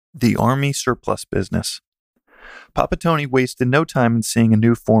The Army Surplus Business. Papa Tony wasted no time in seeing a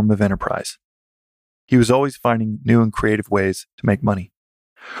new form of enterprise. He was always finding new and creative ways to make money.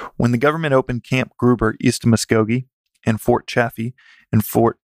 When the government opened Camp Gruber east of Muskogee and Fort Chaffee and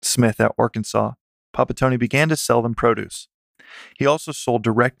Fort Smith at Arkansas, Papa Tony began to sell them produce. He also sold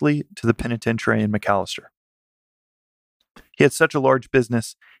directly to the penitentiary in McAllister. He had such a large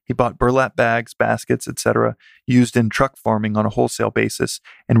business, he bought burlap bags, baskets, etc., used in truck farming on a wholesale basis,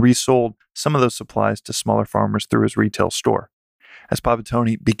 and resold some of those supplies to smaller farmers through his retail store. As Papa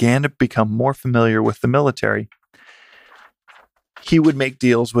Tony began to become more familiar with the military, he would make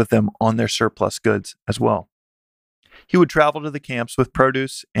deals with them on their surplus goods as well. He would travel to the camps with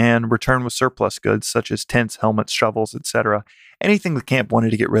produce and return with surplus goods such as tents, helmets, shovels, etc., anything the camp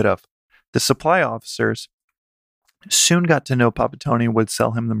wanted to get rid of. The supply officers soon got to know Papa Tony would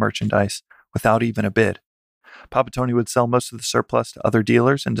sell him the merchandise without even a bid. Papa Tony would sell most of the surplus to other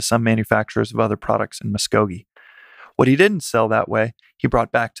dealers and to some manufacturers of other products in Muskogee. What he didn't sell that way, he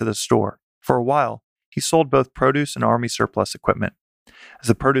brought back to the store. For a while, he sold both produce and Army surplus equipment. As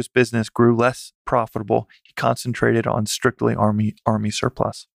the produce business grew less profitable, he concentrated on strictly Army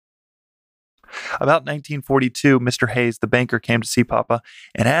surplus. About 1942, Mr. Hayes, the banker, came to see Papa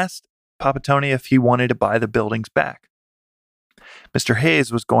and asked Papa Tony if he wanted to buy the buildings back. Mr.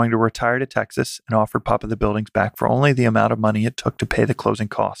 Hayes was going to retire to Texas and offered Papa the buildings back for only the amount of money it took to pay the closing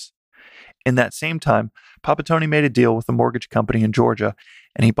costs. In that same time, Papa Tony made a deal with a mortgage company in Georgia,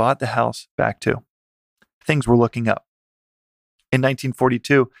 and he bought the house back too. Things were looking up. In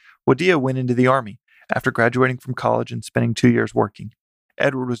 1942, Wadia went into the Army after graduating from college and spending 2 years working.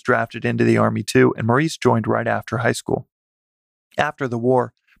 Edward was drafted into the Army too, and Maurice joined right after high school. After the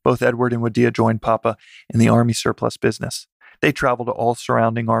war, both Edward and Wadia joined Papa in the Army surplus business. They traveled to all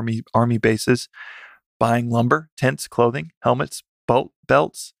surrounding Army bases, buying lumber, tents, clothing, helmets,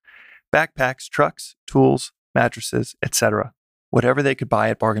 belts, backpacks, trucks, tools, mattresses, etc. Whatever they could buy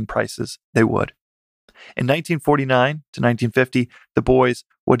at bargain prices, they would. In 1949 to 1950, the boys,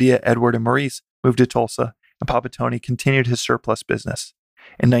 Wadia, Edward, and Maurice, moved to Tulsa, and Papa Tony continued his surplus business.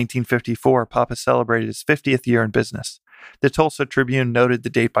 In 1954, Papa celebrated his 50th year in business. The Tulsa Tribune noted the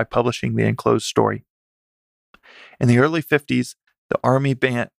date by publishing the enclosed story. In the early 50s, the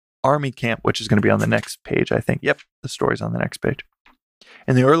Army camp, which is going to be on the next page, I think. Yep, the story's on the next page.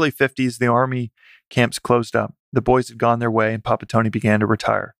 In the early 50s, the Army camps closed up. The boys had gone their way, and Papa Tony began to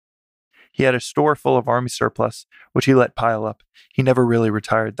retire. He had a store full of Army surplus, which he let pile up. He never really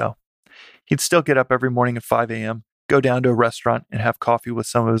retired, though. He'd still get up every morning at 5 a.m., go down to a restaurant, and have coffee with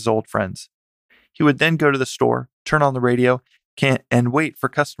some of his old friends. He would then go to the store, turn on the radio, and wait for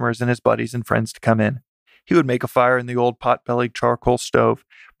customers and his buddies and friends to come in. He would make a fire in the old pot-bellied charcoal stove,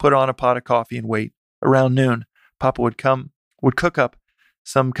 put on a pot of coffee, and wait. Around noon, Papa would cook up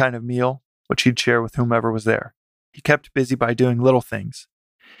some kind of meal, which he'd share with whomever was there. He kept busy by doing little things.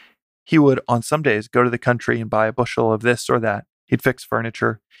 He would, on some days, go to the country and buy a bushel of this or that. He'd fix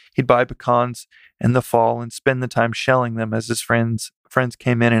furniture. He'd buy pecans in the fall and spend the time shelling them as his friends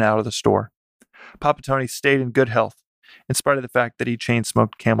came in and out of the store. Papa Tony stayed in good health, in spite of the fact that he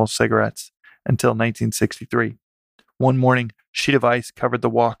chain-smoked Camel cigarettes until 1963. One morning, a sheet of ice covered the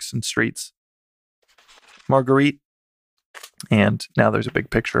walks and streets. Marguerite, and now there's a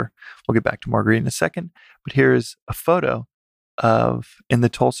big picture. We'll get back to Marguerite in a second, but here's a photo in the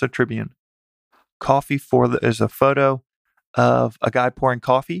Tulsa Tribune. There's a photo of a guy pouring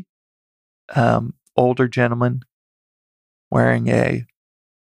coffee, older gentleman wearing a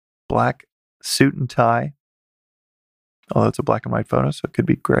black suit and tie. Although it's a black and white photo, so it could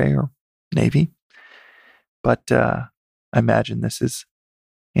be gray or navy. But I imagine this is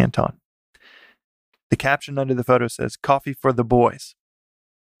Anton. The caption under the photo says, "Coffee for the boys."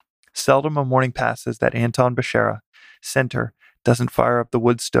 Seldom a morning passes that Anton Beshara, center, doesn't fire up the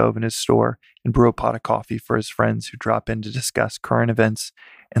wood stove in his store and brew a pot of coffee for his friends who drop in to discuss current events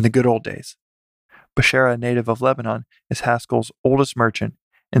and the good old days. Beshara, a native of Lebanon, is Haskell's oldest merchant,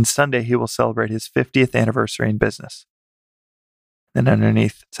 and Sunday he will celebrate his 50th anniversary in business. Then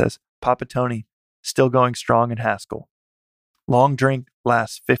underneath it says, Papa Tony, still going strong in Haskell. Long drink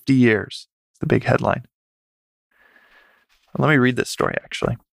lasts 50 years. It's the big headline. Let me read this story,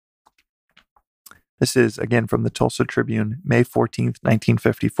 actually. This is, again, from the Tulsa Tribune, May 14th,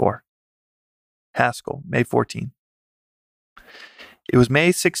 1954. Haskell, May 14th. It was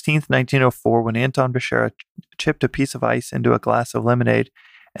May 16th, 1904, when Anton Beshara chipped a piece of ice into a glass of lemonade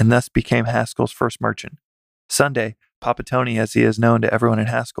and thus became Haskell's first merchant. Sunday, Papa Tony, as he is known to everyone in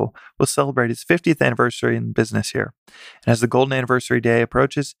Haskell, will celebrate his 50th anniversary in business here. And as the golden anniversary day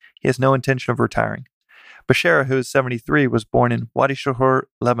approaches, he has no intention of retiring. Beshara, who is 73, was born in Wadi Shahur,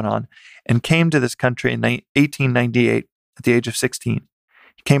 Lebanon, and came to this country in 1898 at the age of 16.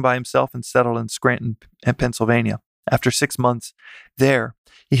 He came by himself and settled in Scranton, Pennsylvania. After 6 months there,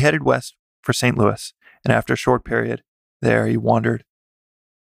 he headed west for St. Louis, and after a short period there, he wandered.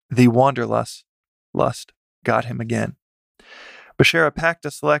 The wanderlust got him again. Beshara packed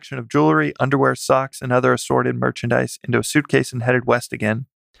a selection of jewelry, underwear, socks, and other assorted merchandise into a suitcase and headed west again.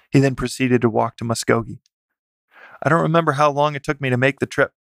 He then proceeded to walk to Muskogee. "I don't remember how long it took me to make the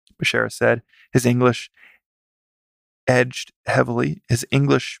trip," Beshara said. His English edged heavily. It's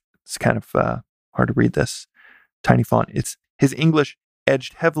kind of hard to read this tiny font. His English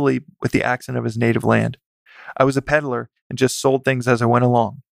edged heavily with the accent of his native land. "I was a peddler and just sold things as I went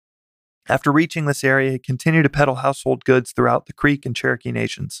along." After reaching this area, he continued to peddle household goods throughout the Creek and Cherokee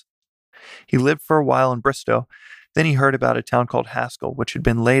nations. He lived for a while in Bristow. Then he heard about a town called Haskell, which had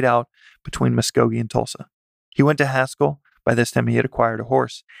been laid out between Muskogee and Tulsa. He went to Haskell. By this time, he had acquired a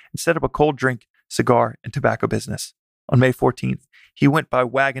horse and set up a cold drink, cigar, and tobacco business. On May 14th, he went by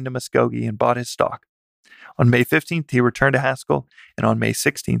wagon to Muskogee and bought his stock. On May 15th, he returned to Haskell, and on May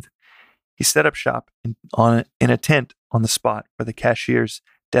 16th, he set up shop in a tent on the spot where the cashier's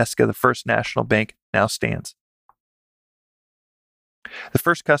desk of the First National Bank now stands. The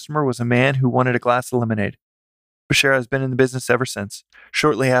first customer was a man who wanted a glass of lemonade. Beshara has been in the business ever since.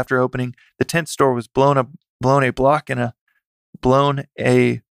 Shortly after opening, the tent store was blown a block in a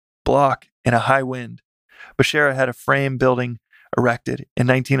high wind. Beshara had a frame building erected. In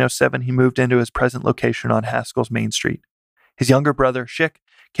 1907, he moved into his present location on Haskell's Main Street. His younger brother, Schick,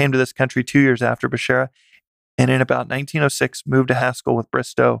 came to this country 2 years after Beshara, and in about 1906 moved to Haskell with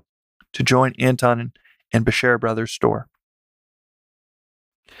Bristow to join Anton and Beshara Brothers' store.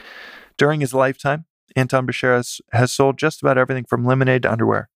 During his lifetime, Anton Beshara has sold just about everything from lemonade to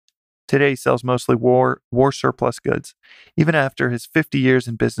underwear. Today, he sells mostly war surplus goods. Even after his 50 years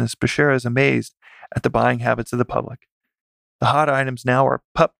in business, Beshara is amazed at the buying habits of the public. The hot items now are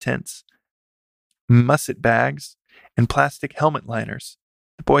pup tents, musset bags, and plastic helmet liners.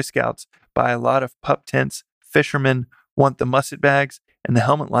 The Boy Scouts buy a lot of pup tents, fishermen want the musset bags, and the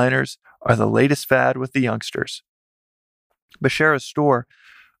helmet liners are the latest fad with the youngsters. Beshara's store,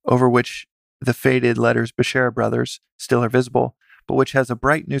 over which the faded letters Beshara Brothers still are visible, but which has a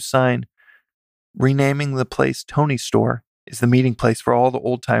bright new sign renaming the place Tony's Store, is the meeting place for all the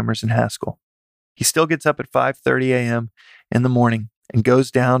old-timers in Haskell. "He still gets up at 5:30 a.m. in the morning and goes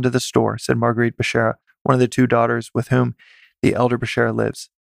down to the store," said Marguerite Beshara, one of the two daughters with whom the elder Beshara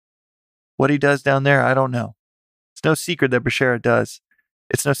lives. "What he does down there, I don't know. It's no secret what Beshara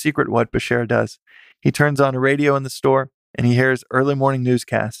does. He turns on a radio in the store and he hears early morning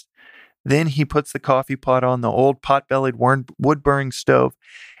newscasts. Then he puts the coffee pot on the old pot-bellied wood-burning stove,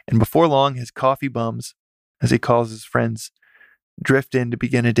 and before long his coffee bums, as he calls his friends, drift in to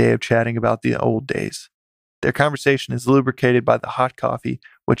begin a day of chatting about the old days. Their conversation is lubricated by the hot coffee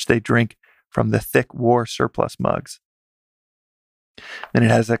which they drink from the thick war surplus mugs." Then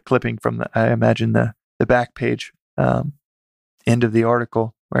it has a clipping from the back page end of the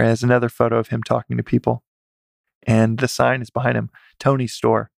article, where it has another photo of him talking to people. And the sign is behind him, Tony's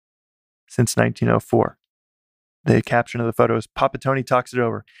Store, since 1904. The caption of the photo is, "Papa Tony talks it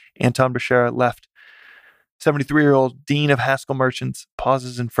over. Anton Beshara left. 73-year-old Dean of Haskell Merchants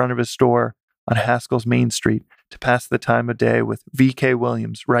pauses in front of his store on Haskell's Main Street to pass the time of day with V.K.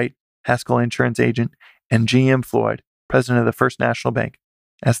 Williams, Wright, Haskell insurance agent, and G.M. Floyd, president of the First National Bank.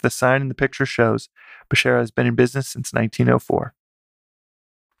 As the sign in the picture shows, Beshara has been in business since 1904.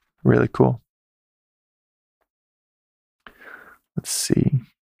 Really cool. Let's see.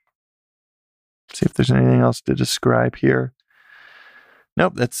 See if there's anything else to describe here.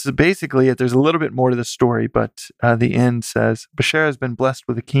 Nope, that's basically it. There's a little bit more to the story, but the end says, Beshara has been blessed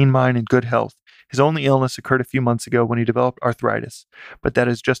with a keen mind and good health. His only illness occurred a few months ago when he developed arthritis, but that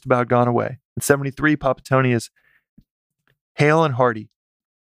has just about gone away. At 73, Papa Tony is hale and hearty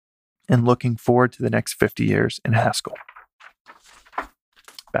and looking forward to the next 50 years in Haskell.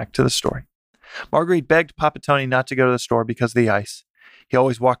 Back to the story. Marguerite begged Papa Tony not to go to the store because of the ice. He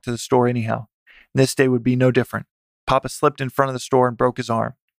always walked to the store anyhow. This day would be no different. Papa slipped in front of the store and broke his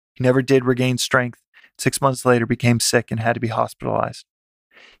arm. He never did regain strength. 6 months later, became sick and had to be hospitalized.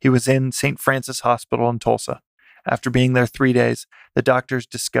 He was in St. Francis Hospital in Tulsa. After being there 3 days, the doctors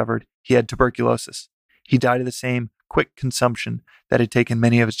discovered he had tuberculosis. He died of the same quick consumption that had taken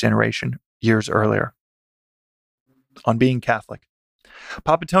many of his generation years earlier. On being Catholic.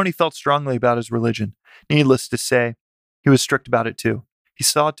 Papa Tony felt strongly about his religion. Needless to say, he was strict about it too. He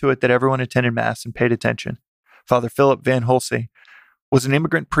saw to it that everyone attended Mass and paid attention. Father Philip van Hulse was an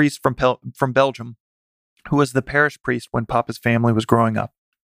immigrant priest from Belgium who was the parish priest when Papa's family was growing up.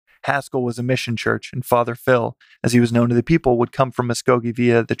 Haskell was a mission church, and Father Phil, as he was known to the people, would come from Muskogee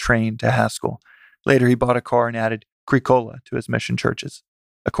via the train to Haskell. Later, he bought a car and added Cricola to his mission churches.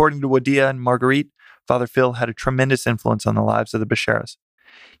 According to Wadia and Marguerite, Father Phil had a tremendous influence on the lives of the Besharas.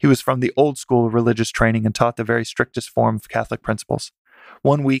 He was from the old school of religious training and taught the very strictest form of Catholic principles.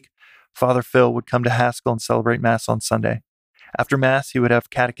 One week, Father Phil would come to Haskell and celebrate Mass on Sunday. After Mass, he would have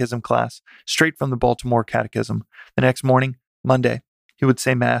catechism class, straight from the Baltimore Catechism. The next morning, Monday, he would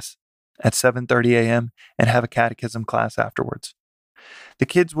say Mass at 7:30 a.m. and have a catechism class afterwards. The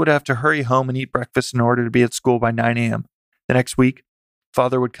kids would have to hurry home and eat breakfast in order to be at school by 9 a.m. The next week,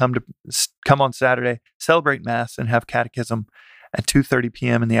 Father would come on Saturday, celebrate Mass, and have catechism at 2:30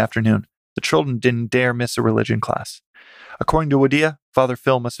 p.m. in the afternoon. The children didn't dare miss a religion class. According to Wadia, Father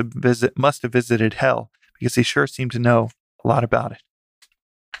Phil must have visited hell because he sure seemed to know a lot about it.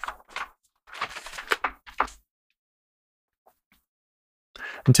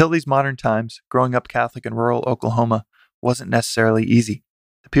 Until these modern times, growing up Catholic in rural Oklahoma wasn't necessarily easy.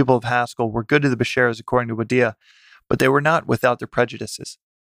 The people of Haskell were good to the Besharas, according to Wadia, but they were not without their prejudices.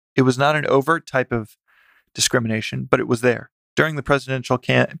 It was not an overt type of discrimination, but it was there. During the presidential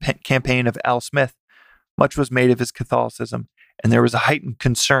campaign of Al Smith, much was made of his Catholicism, and there was a heightened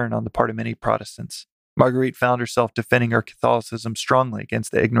concern on the part of many Protestants. Marguerite found herself defending her Catholicism strongly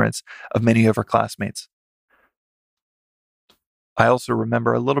against the ignorance of many of her classmates. I also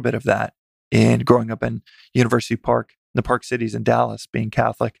remember a little bit of that in growing up in University Park, the Park Cities in Dallas, being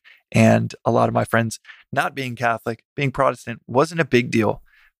Catholic, and a lot of my friends not being Catholic, being Protestant wasn't a big deal,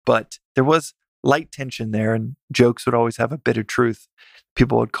 but there was light tension there, and jokes would always have a bit of truth.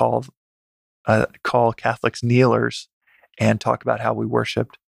 People would call Catholics kneelers and talk about how we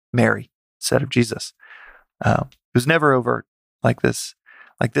worshipped Mary instead of Jesus. It was never overt like this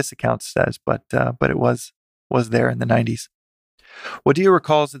account says, but it was there in the 90s. Wadia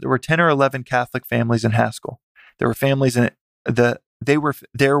recalls that there were 10 or 11 Catholic families in Haskell. There were families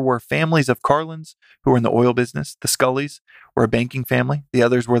there were families of Carlins who were in the oil business. The Scullys were a banking family. The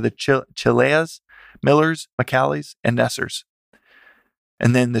others were the Chileas, Millers, McCallies, and Nessers.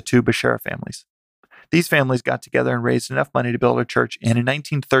 And then the two Beshara families. These families got together and raised enough money to build a church, and in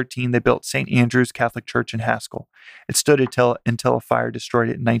 1913 they built St. Andrew's Catholic Church in Haskell. It stood until a fire destroyed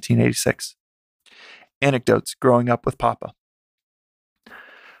it in 1986. Anecdotes growing up with Papa.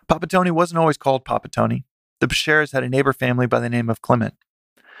 Papa Tony wasn't always called Papa Tony. The Besharas had a neighbor family by the name of Clement.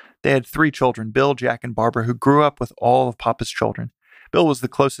 They had 3 children, Bill, Jack, and Barbara, who grew up with all of Papa's children. Bill was the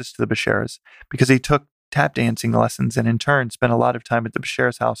closest to the Besharas because he took tap dancing lessons and in turn spent a lot of time at the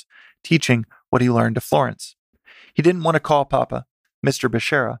Besharas' house teaching what he learned to Florence. He didn't want to call Papa Mr.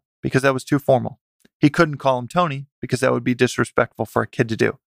 Beshara because that was too formal. He couldn't call him Tony because that would be disrespectful for a kid to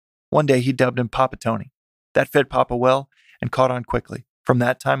do. One day he dubbed him Papa Tony. That fit Papa well and caught on quickly. From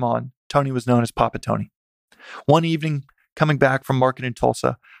that time on, Tony was known as Papa Tony. One evening, coming back from market in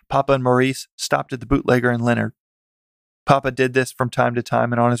Tulsa, Papa and Maurice stopped at the Bootlegger in Leonard. Papa did this from time to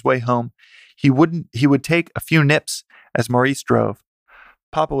time, and on his way home, he would take a few nips as Maurice drove.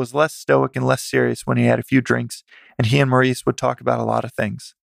 Papa was less stoic and less serious when he had a few drinks, and he and Maurice would talk about a lot of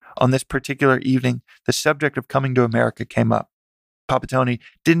things. On this particular evening, the subject of coming to America came up. Papa Tony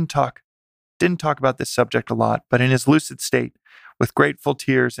didn't talk about this subject a lot, but in his lucid state, with grateful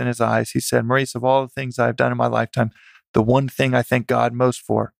tears in his eyes, he said, "Maurice, of all the things I have done in my lifetime, the one thing I thank God most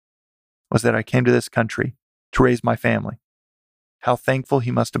for was that I came to this country to raise my family." How thankful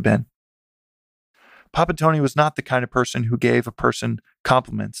he must have been. Papa Tony was not the kind of person who gave a person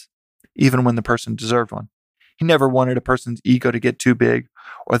compliments, even when the person deserved one. He never wanted a person's ego to get too big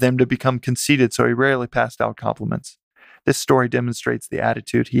or them to become conceited, so he rarely passed out compliments. This story demonstrates the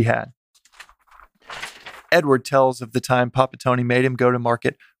attitude he had. Edward tells of the time Papa Tony made him go to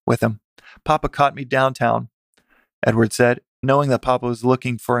market with him. "Papa caught me downtown," Edward said, knowing that Papa was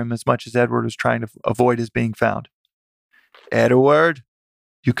looking for him as much as Edward was trying to avoid his being found. "Edward,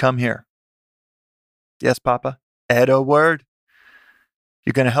 you come here." "Yes, Papa." "Edward,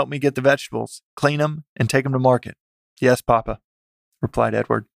 you're going to help me get the vegetables, clean them, and take them to market." "Yes, Papa," replied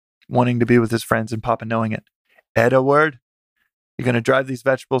Edward, wanting to be with his friends and Papa knowing it. "Edward, you're going to drive these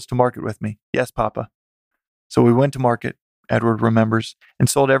vegetables to market with me." "Yes, Papa." So we went to market, Edward remembers, and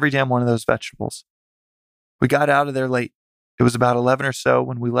sold every damn one of those vegetables. We got out of there late. It was about 11 or so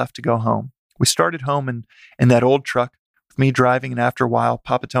when we left to go home. We started home in that old truck with me driving, and after a while,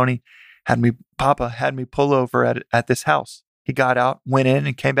 Papa had me pull over at this house. He got out, went in,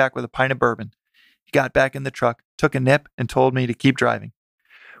 and came back with a pint of bourbon. He got back in the truck, took a nip, and told me to keep driving.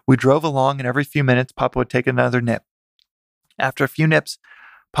 We drove along, and every few minutes, Papa would take another nip. After a few nips,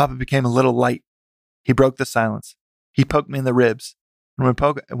 Papa became a little light. He broke the silence. He poked me in the ribs. And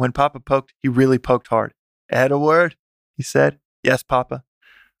when Papa poked, he really poked hard. Edward, he said. Yes, Papa.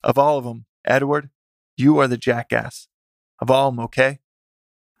 Of all of them, Edward, you are the jackass. Of all of them, okay?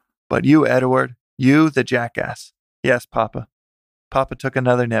 But you, Edward, you the jackass. Yes, Papa. Papa took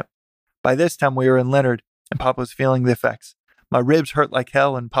another nip. By this time we were in Leonard, and Papa was feeling the effects. My ribs hurt like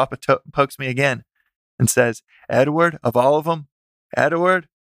hell, and Papa pokes me again and says, Edward, of all of them, Edward,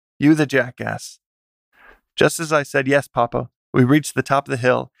 you the jackass. Just as I said, yes, Papa, we reached the top of the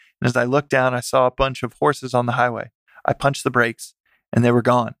hill, and as I looked down, I saw a bunch of horses on the highway. I punched the brakes, and they were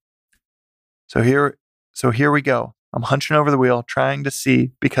gone. So here we go. I'm hunching over the wheel, trying to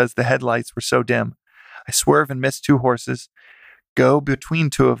see because the headlights were so dim. I swerve and miss two horses, go between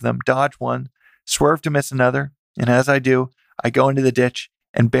two of them, dodge one, swerve to miss another, and as I do, I go into the ditch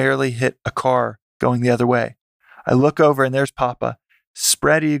and barely hit a car going the other way. I look over and there's Papa,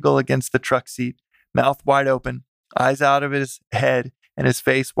 spread eagle against the truck seat, mouth wide open, eyes out of his head, and his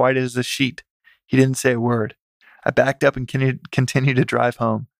face white as a sheet. He didn't say a word. I backed up and continued to drive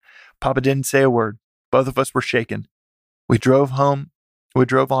home. Papa didn't say a word. Both of us were shaken. We drove on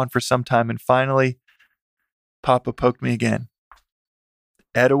for some time, and finally, Papa poked me again.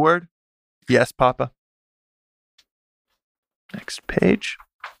 Edward? Yes, Papa. Next page.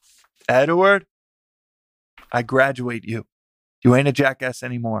 Edward? I graduate you. You ain't a jackass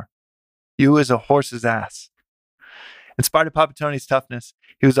anymore. You is a horse's ass. In spite of Papa Tony's toughness,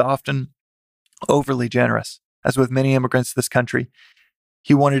 he was often overly generous. As with many immigrants to this country,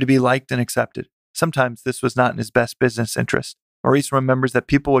 he wanted to be liked and accepted. Sometimes this was not in his best business interest. Maurice remembers that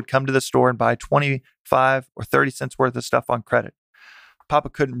people would come to the store and buy 25 or 30 cents worth of stuff on credit. Papa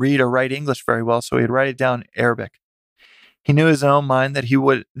couldn't read or write English very well, so he'd write it down in Arabic. He knew in his own mind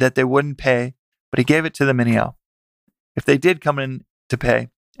that they wouldn't pay, but he gave it to them anyhow. If they did come in to pay,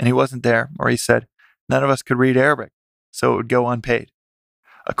 and he wasn't there, Maurice said, none of us could read Arabic, so it would go unpaid.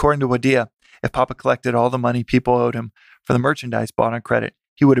 According to Wadia, if Papa collected all the money people owed him for the merchandise bought on credit,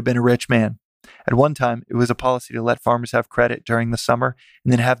 he would have been a rich man. At one time, it was a policy to let farmers have credit during the summer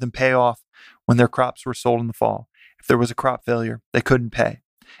and then have them pay off when their crops were sold in the fall. If there was a crop failure, they couldn't pay.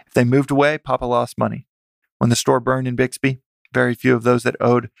 If they moved away, Papa lost money. When the store burned in Bixby, very few of those that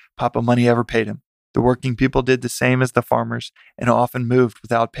owed Papa money ever paid him. The working people did the same as the farmers and often moved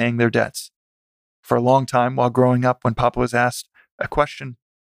without paying their debts. For a long time, while growing up, when Papa was asked a question,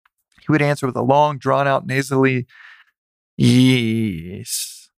 he would answer with a long, drawn-out, nasally,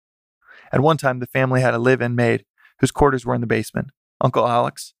 yes. At one time, the family had a live-in maid whose quarters were in the basement. Uncle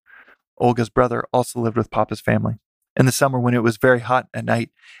Alex, Olga's brother, also lived with Papa's family. In the summer, when it was very hot at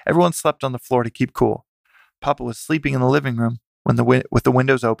night, everyone slept on the floor to keep cool. Papa was sleeping in the living room with the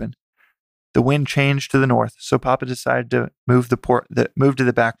windows open. The wind changed to the north, so Papa decided to move to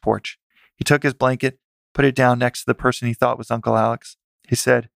the back porch. He took his blanket, put it down next to the person he thought was Uncle Alex. He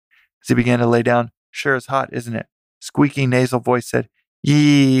said, as he began to lay down, "Sure is hot, isn't it?" Squeaky nasal voice said,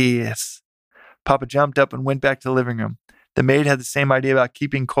 "Yes." Papa jumped up and went back to the living room. The maid had the same idea about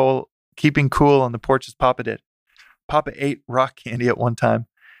keeping cool on the porch as Papa did. Papa ate rock candy at one time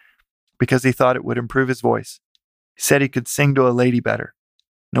because he thought it would improve his voice. He said he could sing to a lady better.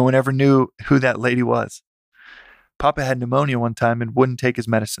 No one ever knew who that lady was. Papa had pneumonia one time and wouldn't take his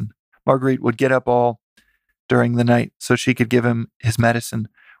medicine. Marguerite would get up all during the night so she could give him his medicine.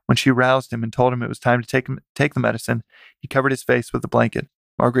 When she roused him and told him it was time to take the medicine, he covered his face with a blanket.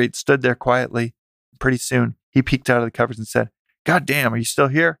 Marguerite stood there quietly. Pretty soon, he peeked out of the covers and said, "God damn, are you still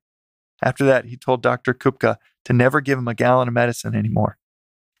here?" After that, he told Dr. Kupka to never give him a gallon of medicine anymore.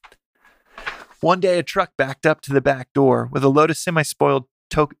 One day, a truck backed up to the back door with a load of semi-spoiled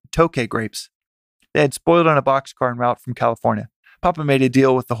Tokay grapes. They had spoiled on a boxcar en route from California. Papa made a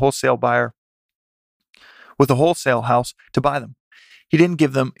deal with the wholesale house to buy them. He didn't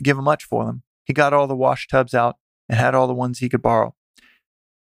give them much for them. He got all the wash tubs out and had all the ones he could borrow.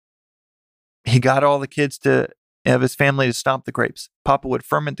 He got all the kids of his family to stomp the grapes. Papa would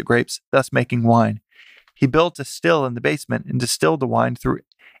ferment the grapes, thus making wine. He built a still in the basement and distilled the wine through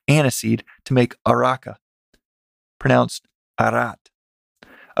aniseed to make araka, pronounced arat,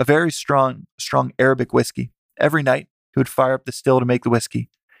 a very strong Arabic whiskey. Every night, he would fire up the still to make the whiskey.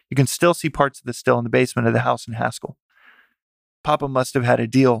 You can still see parts of the still in the basement of the house in Haskell. Papa must have had a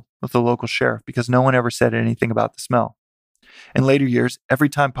deal with the local sheriff because no one ever said anything about the smell. In later years, every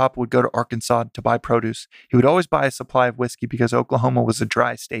time Papa would go to Arkansas to buy produce, he would always buy a supply of whiskey because Oklahoma was a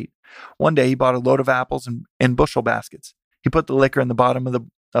dry state. One day, he bought a load of apples in bushel baskets. He put the liquor in the bottom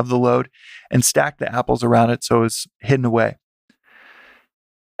of the load and stacked the apples around it so it was hidden away.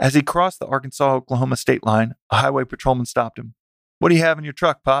 As he crossed the Arkansas-Oklahoma state line, a highway patrolman stopped him. "What do you have in your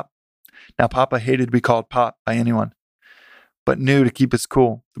truck, Pop?" Now, Papa hated to be called Pop by anyone, but knew to keep his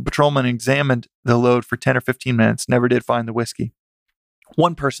cool. The patrolman examined the load for 10 or 15 minutes, never did find the whiskey.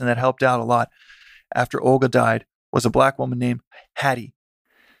 One person that helped out a lot after Olga died was a black woman named Hattie.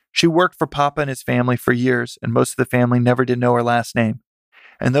 She worked for Papa and his family for years, and most of the family never did know her last name.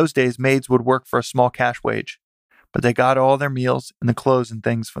 In those days, maids would work for a small cash wage, but they got all their meals and the clothes and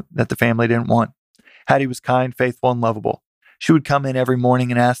things that the family didn't want. Hattie was kind, faithful, and lovable. She would come in every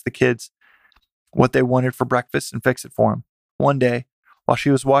morning and ask the kids what they wanted for breakfast and fix it for them. One day, while she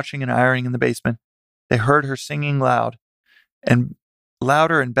was washing and ironing in the basement, they heard her singing louder and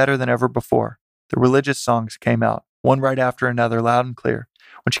better than ever before. The religious songs came out, one right after another, loud and clear.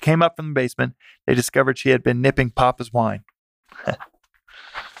 When she came up from the basement, they discovered she had been nipping Papa's wine.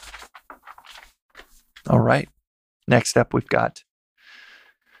 All right. Next up, we've got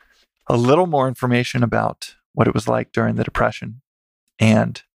a little more information about what it was like during the Depression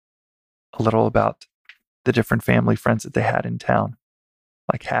and a little about the different family friends that they had in town,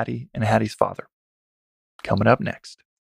 like Hattie and Hattie's father. Coming up next.